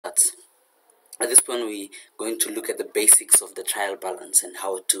At this point, we're going to look at the basics of the trial balance and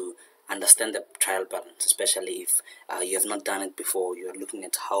how to understand the trial balance, especially if you have not done it before. You're looking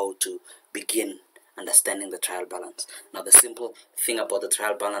at how to begin understanding the trial balance. Now, the simple thing about the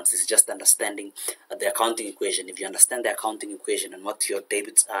trial balance is just understanding the accounting equation. If you understand the accounting equation and what your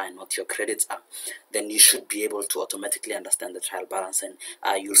debits are and what your credits are, then you should be able to automatically understand the trial balance, and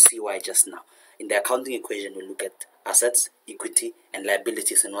you'll see why just now. In the accounting equation, we look at assets, equity, and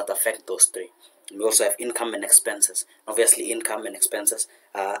liabilities and what affect those three. We also have income and expenses. Obviously, income and expenses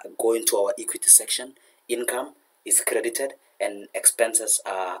go into our equity section. Income is credited and expenses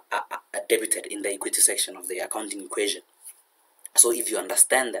are debited in the equity section of the accounting equation. So if you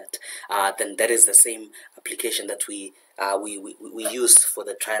understand that, then that is the same application that we use for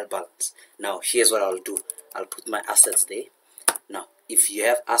the trial balance. Now, here's what I'll do. I'll put my assets there. Now, if you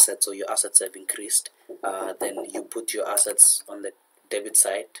have assets or your assets have increased, then you put your assets on the debit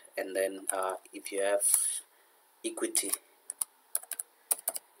side, and then if you have equity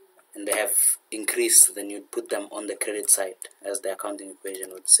and they have increased, then you put them on the credit side, as the accounting equation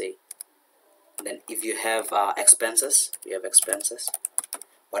would say. Then if you have expenses, we have expenses.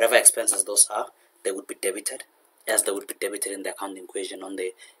 Whatever expenses those are, they would be debited, as they would be debited in the accounting equation on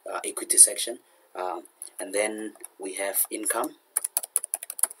the equity section. And then we have income.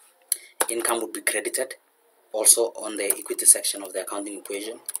 Income would be credited also on the equity section of the accounting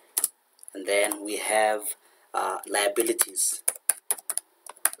equation. And then we have liabilities.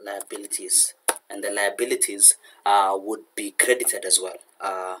 And the liabilities would be credited as well,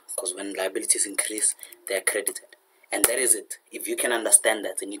 because when liabilities increase, they are credited. And that is it. If you can understand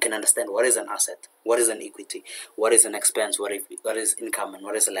that, then you can understand what is an asset, what is an equity, what is an expense, what is income, and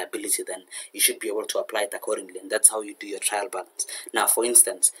what is a liability, then you should be able to apply it accordingly. And that's how you do your trial balance. Now, for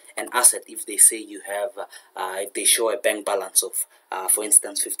instance, an asset, if they say you have, if they show a bank balance of, for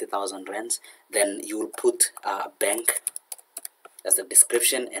instance, 50,000 rands, then you will put bank as the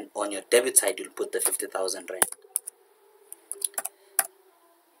description, and on your debit side, you'll put the 50,000 rand.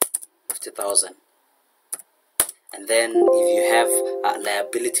 50,000. And then if you have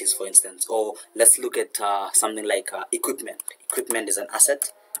liabilities, for instance, or let's look at something like equipment. Equipment is an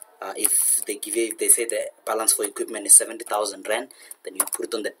asset. If they say the balance for equipment is 70,000 rand, then you put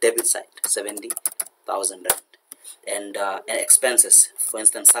it on the debit side, 70,000 rand. And expenses, for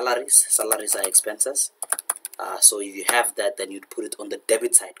instance, salaries are expenses. So if you have that, then you'd put it on the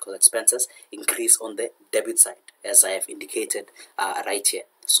debit side, because expenses increase on the debit side, as I have indicated right here.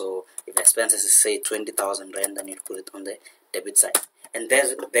 So if expenses is, say, 20,000 rand, then you'd put it on the debit side. And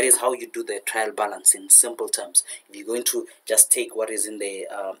that is how you do the trial balance in simple terms. If you're going to just take what is in the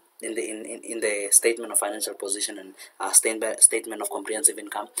statement of financial position and statement of comprehensive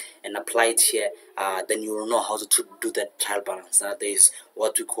income and apply it here, then you will know how to do that trial balance. There is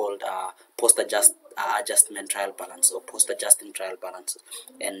what we call post-adjustment trial balance, or post-adjusting trial balance.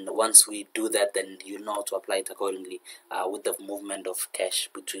 And once we do that, then you know how to apply it accordingly with the movement of cash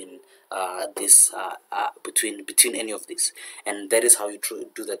between between any of these. And that is how you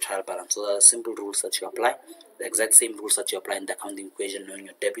do the trial balance. So there are simple rules that you apply, the exact same rules that you apply in the accounting equation on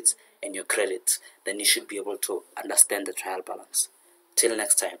your debits and your credits. Then you should be able to understand the trial balance. Till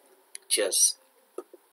next time, cheers.